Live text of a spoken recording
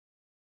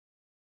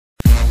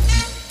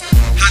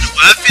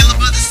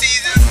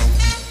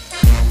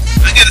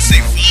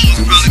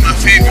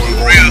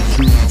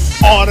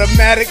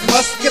automatic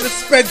musket to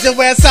spread your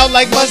ass out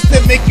like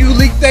mustard. Make you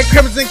leak that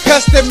crimson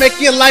custard, make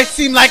your life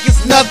seem like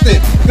it's nothing.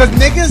 Cause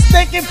niggas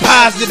thinking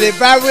positive,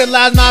 I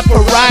realize my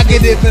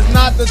prerogative is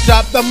not to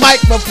drop the mic,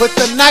 but put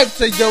the knife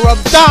to your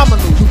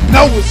abdominal. You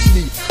know it's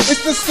me.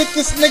 It's the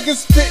sickest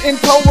niggas spitting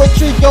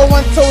poetry,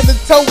 going toe to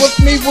toe with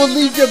me. Will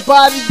leave your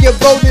body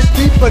eroded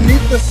deep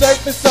beneath the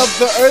surface of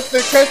the earth,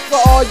 and curse for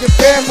all your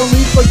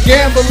family for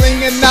gambling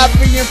and not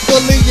being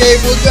fully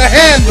able to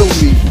handle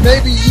me.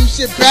 Maybe you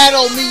should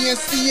battle me and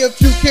see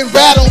if you can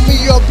rattle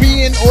me, or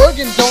be an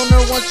organ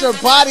donor once your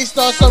body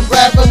starts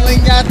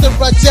unraveling. After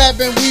a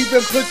jab and weave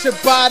and put your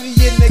body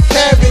in the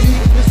cavity,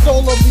 your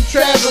soul will be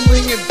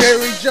traveling in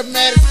very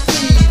dramatic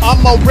speed.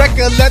 I'm a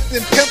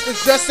recollecting pimp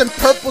that's dressed in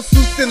purple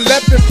suits and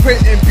leopard print,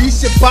 and beat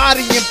your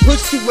body and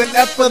push you in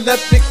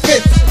epileptic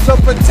fits. So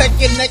protect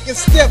your neck and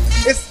stiff,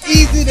 it's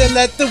easy to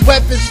let the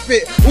weapons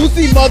fit.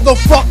 Uzi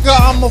motherfucker,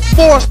 I'm a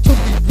force to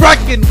be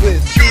reckoned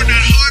with. You're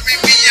not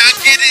harming me, I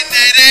get in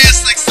that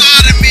ass like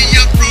sodomy.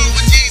 I throw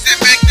with G's and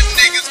make them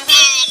niggas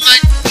fall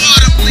like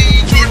bottom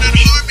lead. You're not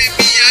harming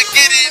me, I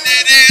get in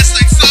that ass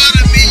like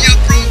sodomy. I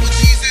throw with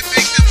G's and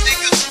make them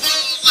niggas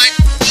fall like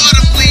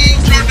bottom lead.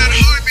 You're not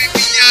harming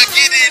me, I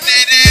get in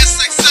that ass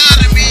like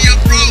sodomy. I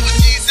throw with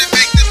G's and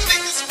make them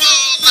niggas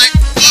fall like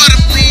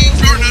bottom lead.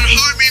 You're not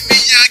harming me,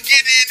 I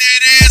get in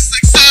that ass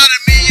like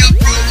sodomy. I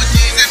throw with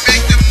G's and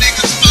make them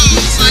niggas fall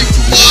like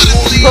bottom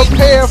lead.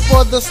 Prepare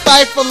for the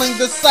stifling,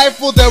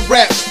 disciple that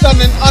rap.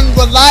 Stunning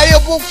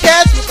unreliable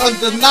cats with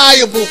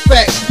undeniable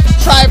facts.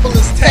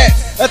 Tribalist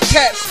tats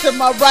attached to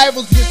my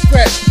rivals get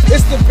scratched.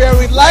 It's the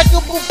very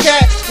likable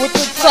cat with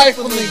the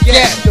trifling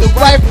gap. The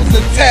rifle's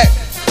attack,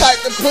 type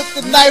to put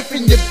the knife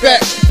in your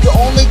back. The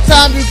only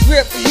time you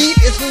grip heat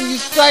is when you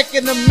strike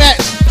in a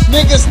match.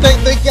 Niggas think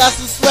they got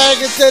some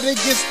swag until they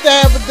get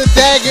stabbed with the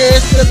dagger.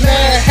 It's the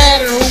Mad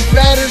Hatter who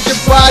batters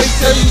your body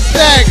till you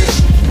stagger.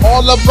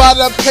 All about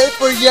the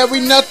paper, yeah, we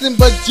nothing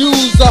but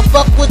Jews. I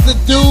fuck with the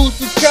dudes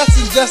who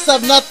cussin' just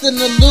have nothing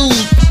to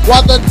lose.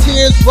 While the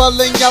tears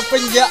welling up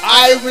in your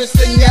iris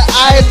and your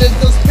eyelids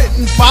are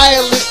spitting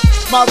violent.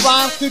 My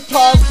rhymes could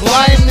cause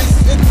blindness.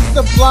 It's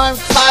a sublime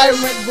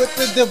tyrant with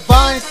the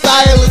divine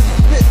stylist,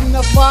 spitting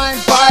a fine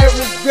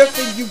virus,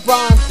 gripping you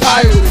rhyme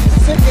pirates.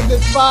 Sick of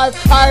the 5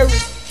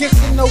 pirates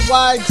kissing the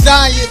white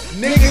giant.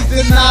 Niggas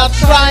are not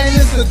trying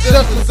this,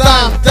 just as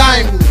I'm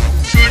dying.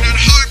 You're not